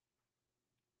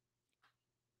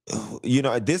 you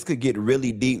know, this could get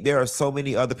really deep. There are so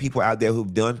many other people out there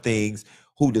who've done things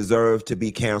who deserve to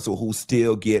be canceled, who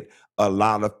still get a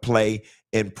lot of play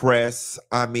and press.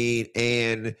 I mean,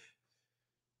 and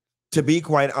to be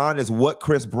quite honest, what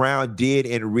Chris Brown did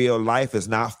in real life is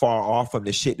not far off from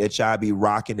the shit that y'all be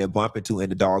rocking and bumping to in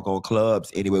the doggone clubs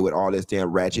anyway, with all this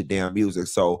damn ratchet damn music.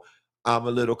 So I'm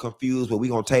a little confused, but we're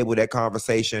going to table that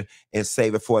conversation and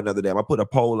save it for another day. I'm going to put a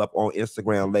poll up on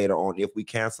Instagram later on if we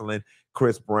canceling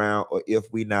Chris Brown or if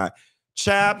we not.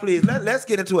 Child, please, let's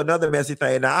get into another messy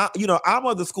thing. Now, I'm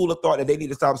of the school of thought that they need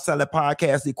to stop selling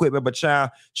podcast equipment, but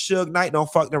child, Suge Knight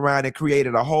don't fucked around and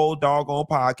created a whole doggone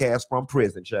podcast from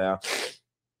prison, child.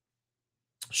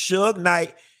 Suge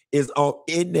Knight is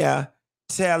in there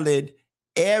telling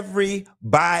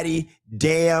everybody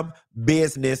damn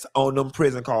business on them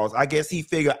prison calls. I guess he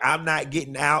figured I'm not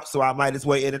getting out, so I might as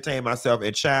well entertain myself.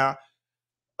 And child,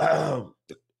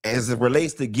 as it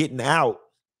relates to getting out,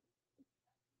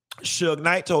 Suge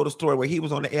Knight told a story where he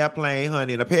was on the airplane,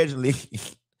 honey, and apparently,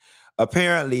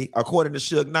 according to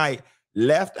Suge Knight,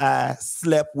 Left Eye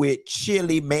slept with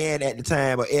Chilli man at the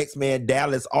time, or ex-man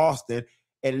Dallas Austin,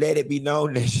 and let it be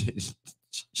known that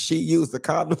she used the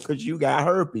condom because you got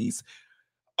herpes.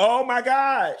 Oh my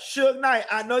God, Suge Knight,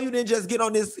 I know you didn't just get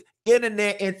on this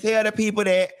internet and tell the people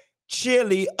that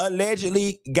Chilli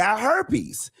allegedly got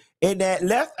herpes, and that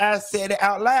Left Eye said it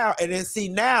out loud. And then see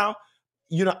now,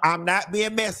 I'm not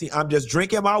being messy. I'm just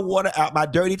drinking my water out my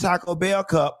dirty Taco Bell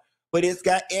cup, but it's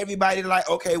got everybody like,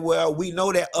 okay, well, we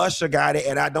know that Usher got it,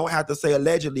 and I don't have to say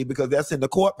allegedly because that's in the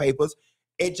court papers.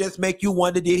 It just make you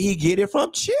wonder, did he get it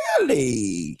from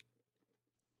Chilli?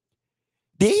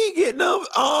 Did he get them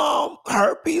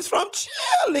herpes from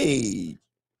Chilli?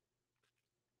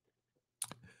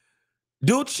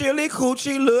 Do Chilli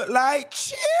Coochie look like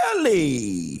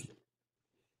Chilli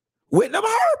with them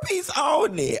herpes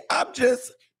on it?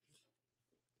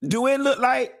 Do it look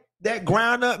like that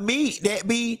ground up meat that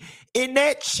be in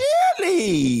that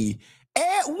chili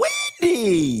at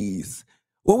Wendy's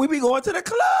when we be going to the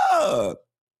club?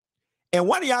 And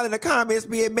one of y'all in the comments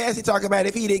being messy talking about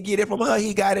if he didn't get it from her,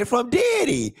 he got it from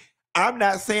Diddy. I'm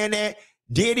not saying that.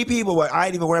 Diddy people, I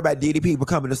ain't even worried about Diddy people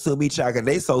coming to sue me, child, because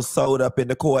they so sold up in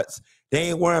the courts. They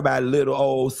ain't worried about little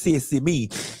old sissy me.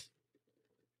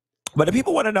 But the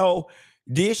people want to know,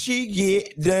 did he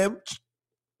get them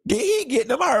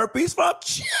herpes from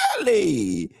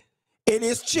Chilli? And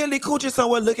is Chilli Coochie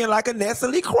somewhere looking like a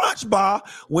Nestle Crunch bar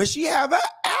when she have an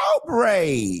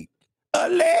outbreak?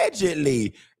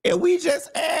 Allegedly. And we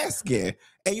just asking.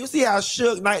 And you see how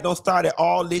Suge Knight don't started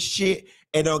all this shit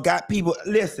and don't got people.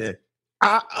 Listen,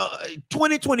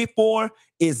 2024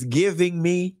 is giving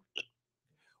me,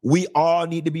 we all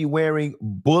need to be wearing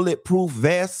bulletproof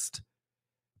vests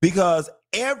because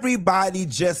everybody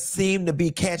just seem to be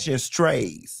catching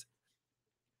strays.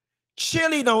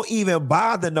 Chilli don't even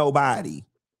bother nobody.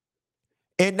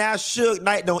 And now Suge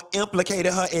Knight don't implicate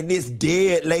her in this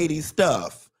dead lady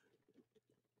stuff.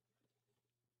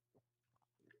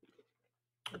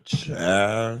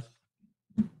 Child.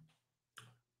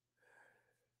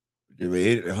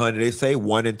 Honey, they say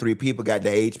 1 in 3 people got the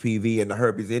HPV and the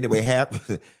herpes anyway.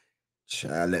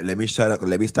 Child, let me shut up.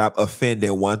 Let me stop offending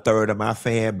 1/3 of my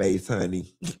fan base,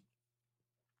 honey.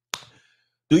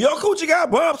 Do your coochie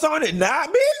got bumps on it? Not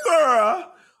me,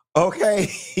 girl. Okay.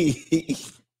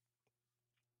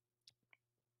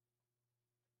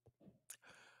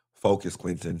 Focus,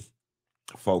 Quentin.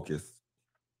 Focus.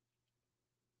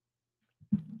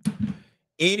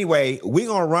 Anyway, we're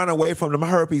going to run away from them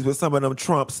herpes with some of them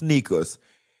Trump sneakers.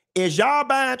 Is y'all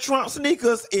buying Trump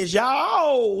sneakers? Is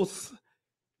y'all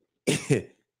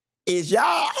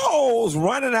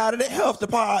running out of the health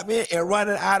department and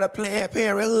running out of Planned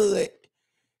Parenthood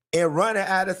and running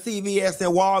out of CVS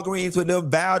and Walgreens with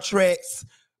them Valtrex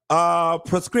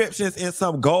prescriptions and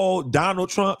some gold Donald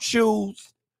Trump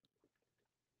shoes?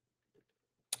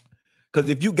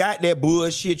 Because if you got that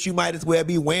bullshit, you might as well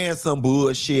be wearing some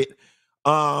bullshit.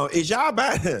 Is y'all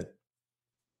buying?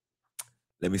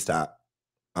 Let me stop.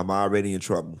 I'm already in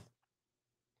trouble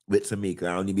with Tamika.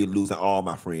 I don't need to be losing all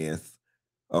my friends.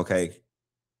 Okay.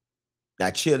 Now,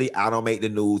 Chilli, I don't make the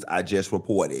news. I just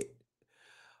report it.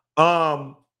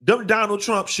 Them Donald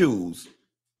Trump shoes.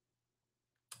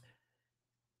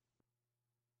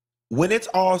 When it's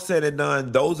all said and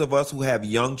done, those of us who have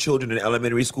young children in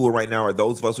elementary school right now, or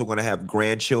those of us who are going to have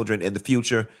grandchildren in the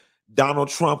future, Donald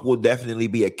Trump will definitely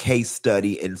be a case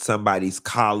study in somebody's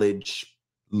college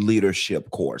leadership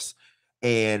course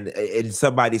and in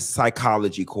somebody's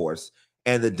psychology course.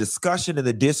 And the discussion and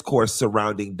the discourse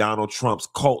surrounding Donald Trump's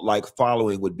cult-like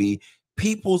following would be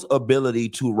people's ability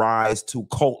to rise to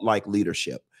cult-like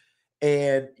leadership.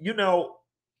 And,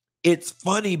 it's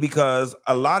funny because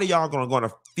a lot of y'all are going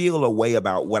to feel a way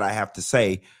about what I have to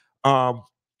say.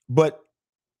 But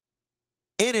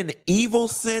in an evil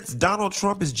sense, Donald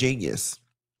Trump is genius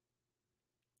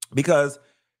because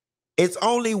it's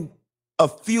only a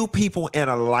few people in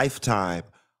a lifetime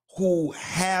who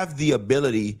have the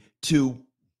ability to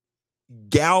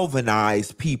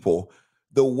galvanize people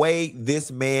the way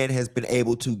this man has been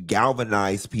able to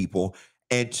galvanize people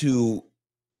and to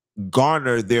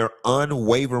garner their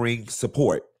unwavering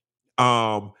support.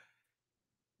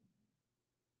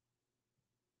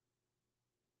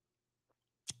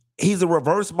 He's a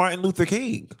reverse Martin Luther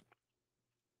King.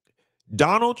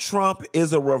 Donald Trump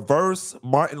is a reverse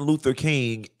Martin Luther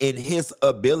King in his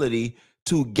ability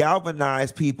to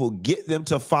galvanize people, get them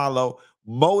to follow,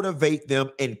 motivate them,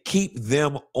 and keep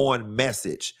them on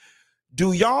message.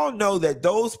 Do y'all know that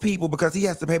those people, because he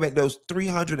has to pay back those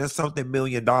 $300 and something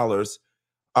million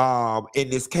in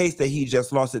this case that he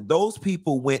just lost, it, those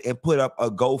people went and put up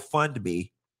a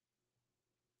GoFundMe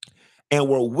and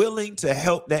were willing to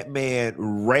help that man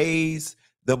raise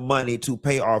the money to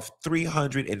pay off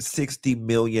 $360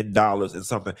 million and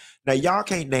something. Now, y'all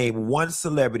can't name one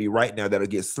celebrity right now that'll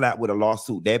get slapped with a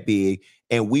lawsuit that big,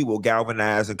 and we will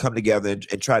galvanize and come together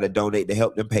and try to donate to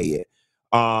help them pay it.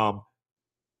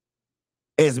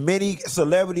 As many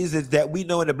celebrities as that we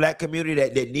know in the Black community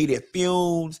that needed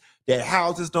fumes, that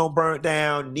houses don't burn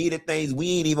down, needed things,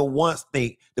 we ain't even once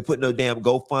think to put no damn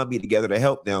GoFundMe together to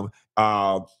help them.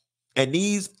 And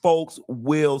these folks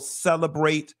will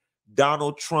celebrate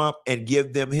Donald Trump and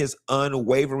give them his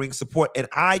unwavering support. And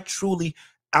I truly,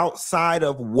 outside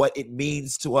of what it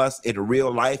means to us in real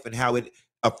life and how it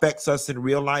affects us in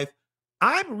real life,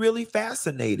 I'm really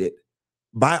fascinated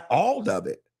by all of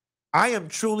it. I am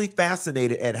truly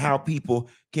fascinated at how people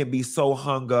can be so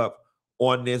hung up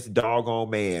on this doggone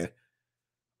man.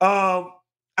 I'm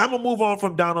gonna move on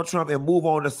from Donald Trump and move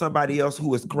on to somebody else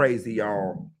who is crazy,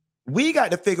 y'all. We got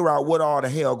to figure out what all the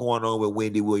hell going on with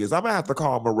Wendy Williams. I'm gonna have to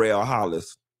call Morel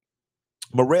Hollis.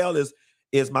 Morel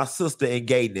is my sister in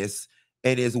gayness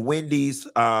and is Wendy's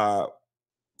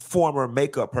former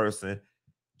makeup person.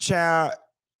 Child,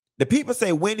 the people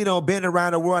say Wendy don't been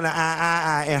around the world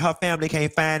and her family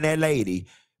can't find that lady.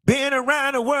 Been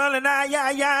around the world and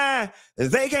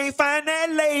they can't find that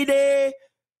lady.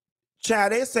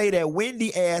 Child, they say that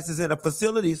Wendy ass is in a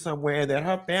facility somewhere and that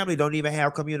her family don't even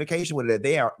have communication with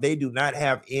her. They do not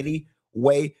have any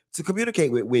way to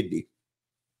communicate with Wendy.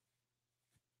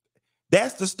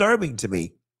 That's disturbing to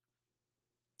me.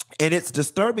 And it's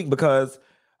disturbing because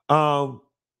how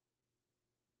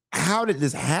did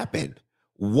this happen?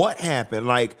 What happened?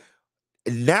 Like,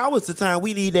 now is the time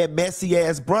we need that messy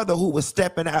ass brother who was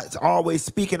stepping out, always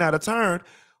speaking out of turn.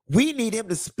 We need him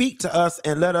to speak to us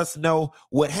and let us know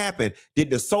what happened. Did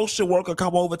the social worker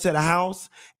come over to the house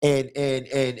and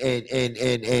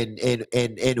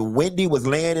Wendy was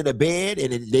laying in the bed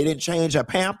and they didn't change her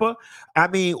pamper? I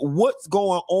mean, what's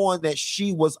going on that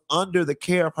she was under the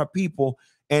care of her people?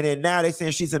 And then now they're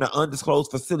saying she's in an undisclosed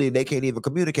facility. They can't even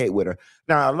communicate with her.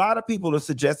 Now, a lot of people are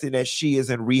suggesting that she is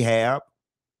in rehab,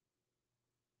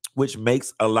 which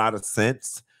makes a lot of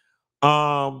sense.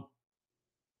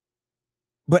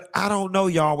 But I don't know,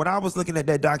 y'all. When I was looking at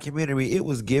that documentary, it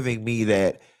was giving me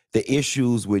that the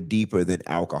issues were deeper than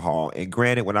alcohol. And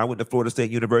granted, when I went to Florida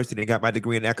State University and got my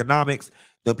degree in economics,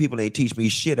 the people ain't teach me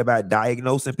shit about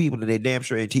diagnosing people, and they damn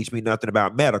sure ain't teach me nothing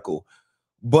about medical.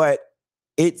 But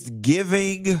it's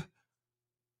giving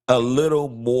a little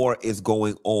more is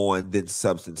going on than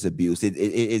substance abuse.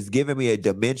 It's giving me a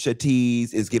dementia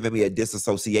tease. It's giving me a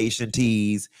disassociation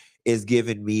tease. It's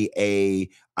giving me a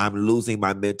I'm losing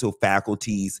my mental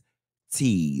faculties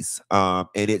tease. And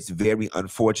it's very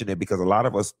unfortunate because a lot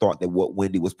of us thought that what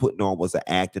Wendy was putting on was an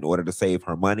act in order to save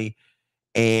her money.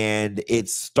 And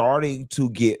it's starting to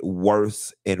get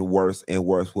worse and worse and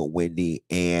worse with Wendy.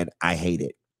 And I hate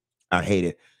it. I hate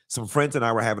it. Some friends and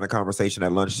I were having a conversation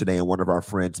at lunch today, and one of our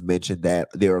friends mentioned that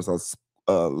there's a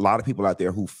lot of people out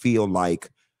there who feel like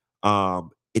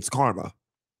it's karma.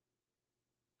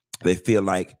 They feel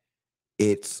like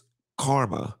it's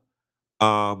karma.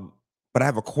 But I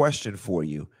have a question for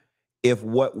you. If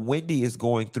what Wendy is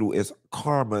going through is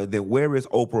karma, then where is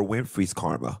Oprah Winfrey's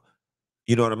karma?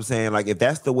 You know what I'm saying? Like, if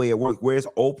that's the way it works, where's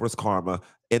Oprah's karma,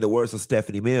 in the words of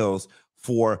Stephanie Mills,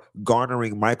 for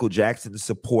garnering Michael Jackson's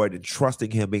support and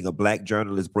trusting him, being a Black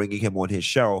journalist, bringing him on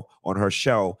her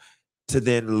show, to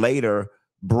then later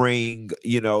bring,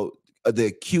 the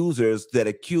accusers that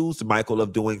accused Michael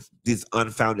of doing these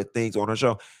unfounded things on her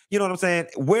show. You know what I'm saying?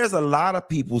 Where's a lot of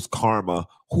people's karma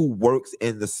who works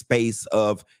in the space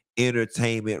of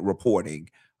entertainment reporting?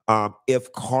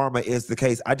 If karma is the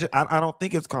case, I don't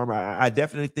think it's karma. I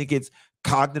definitely think it's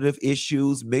cognitive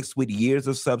issues mixed with years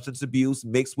of substance abuse,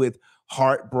 mixed with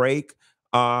heartbreak.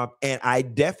 And I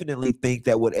definitely think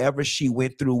that whatever she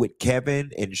went through with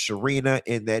Kevin and Sharina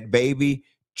and that baby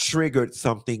triggered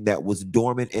something that was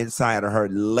dormant inside of her,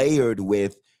 layered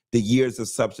with the years of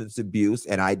substance abuse,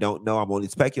 and I don't know, I'm only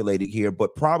speculating here,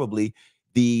 but probably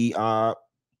the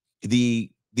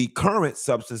current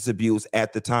substance abuse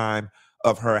at the time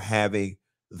of her having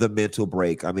the mental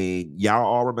break. I mean, y'all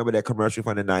all remember that commercial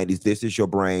from the 90s. This is your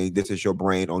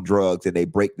brain on drugs, and they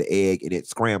break the egg and it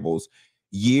scrambles.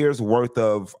 Years worth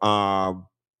of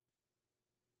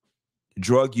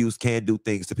drug use can do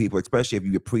things to people, especially if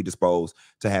you get predisposed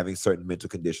to having certain mental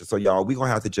conditions. So y'all, we're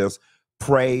gonna have to just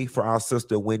pray for our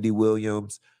sister Wendy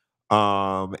Williams.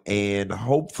 And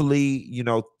hopefully,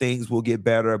 things will get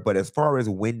better. But as far as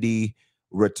Wendy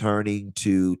returning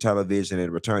to television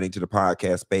and returning to the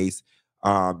podcast space,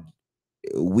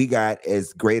 we got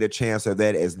as great a chance of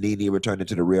that as Nene returning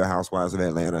to the Real Housewives of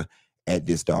Atlanta at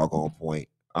this doggone point.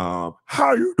 How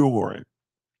you doing?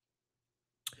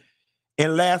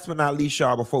 And last but not least,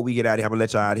 y'all, before we get out of here, I'm gonna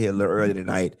let y'all out here a little early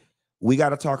tonight. We got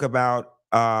to talk about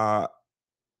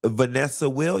Vanessa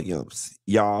Williams,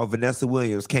 y'all. Vanessa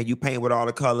Williams, Can You Paint With All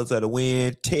the Colors of the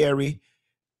Wind? Terry's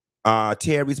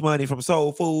Money from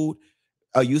Soul Food,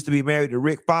 used to be married to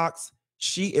Rick Fox.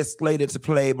 She is slated to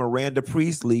play Miranda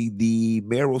Priestley, the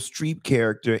Meryl Streep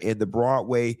character in the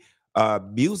Broadway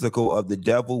musical of The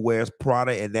Devil Wears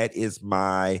Prada, and that is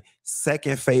my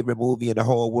second favorite movie in the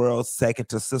whole world, second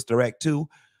to Sister Act 2.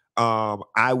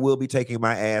 I will be taking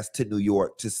my ass to New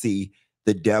York to see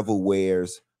The Devil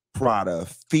Wears Prada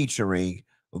featuring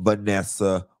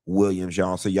Vanessa Williams,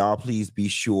 y'all. So y'all please be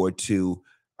sure to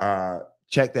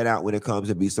check that out when it comes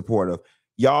and be supportive.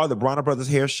 Y'all, the Bronner Brothers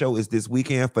hair show is this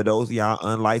weekend. For those of y'all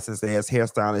unlicensed as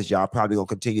hairstylists, y'all probably gonna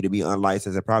continue to be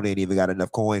unlicensed and probably ain't even got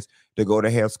enough coins to go to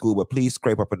hair school, but please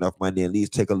scrape up enough money and at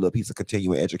least take a little piece of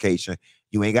continuing education.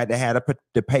 You ain't got to have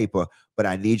the paper, but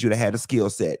I need you to have the skill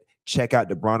set. Check out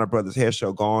the Bronner Brothers hair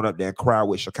show. Go on up there and cry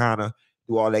with Shekinah,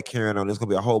 do all that carrying on. There's gonna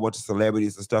be a whole bunch of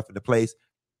celebrities and stuff in the place,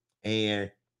 and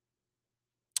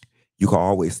you can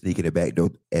always sneak in the back door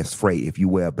as freight. If you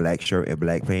wear a black shirt and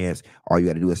black pants, all you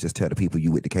got to do is just tell the people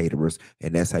you with the caterers,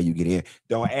 and that's how you get in.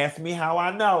 Don't ask me how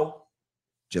I know.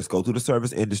 Just go through the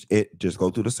service industry. Just go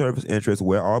through the service entrance,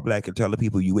 wear all black, and tell the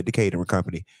people you with the catering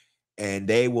company, and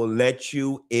they will let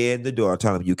you in the door.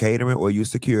 Tell them you catering or you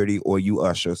security or you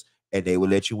ushers, and they will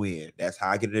let you in. That's how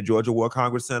I get in the Georgia War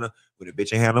Congress Center when a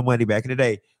bitch ain't had no money back in the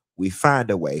day. We find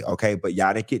a way, okay? But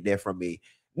y'all didn't get that from me.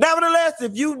 Nevertheless,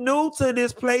 if you new to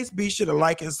this place, be sure to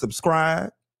like and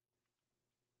subscribe.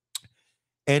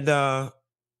 And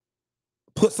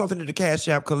put something in the Cash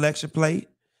App collection plate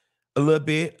a little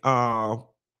bit. I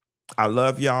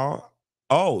love y'all.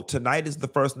 Oh, tonight is the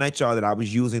first night, y'all, that I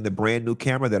was using the brand new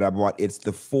camera that I bought. It's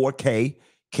the 4K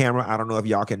camera. I don't know if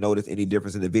y'all can notice any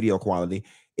difference in the video quality.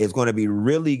 It's going to be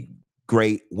really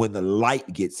great when the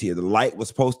light gets here. The light was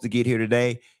supposed to get here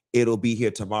today. It'll be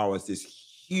here tomorrow. It's this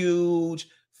huge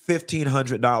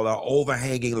 $1,500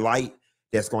 overhanging light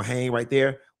that's going to hang right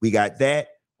there. We got that.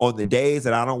 On the days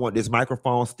that I don't want this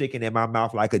microphone sticking in my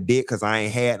mouth like a dick because I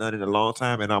ain't had none in a long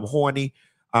time and I'm horny,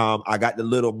 I got the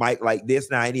little mic like this.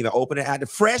 Now I ain't even open it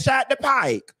fresh out the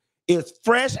pike. It's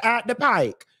fresh out the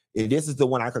pike. And this is the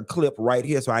one I can clip right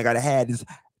here. So I got to have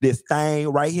this thing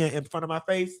right here in front of my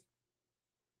face.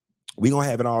 We're going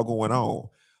to have it all going on.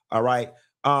 All right.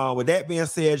 With that being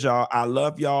said, y'all, I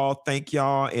love y'all. Thank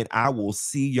y'all. And I will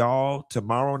see y'all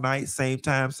tomorrow night, same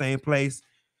time, same place.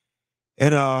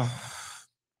 And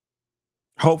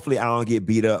hopefully I don't get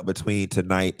beat up between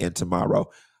tonight and tomorrow.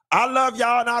 I love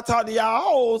y'all, and I'll talk to y'all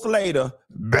hoes later.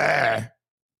 Bye.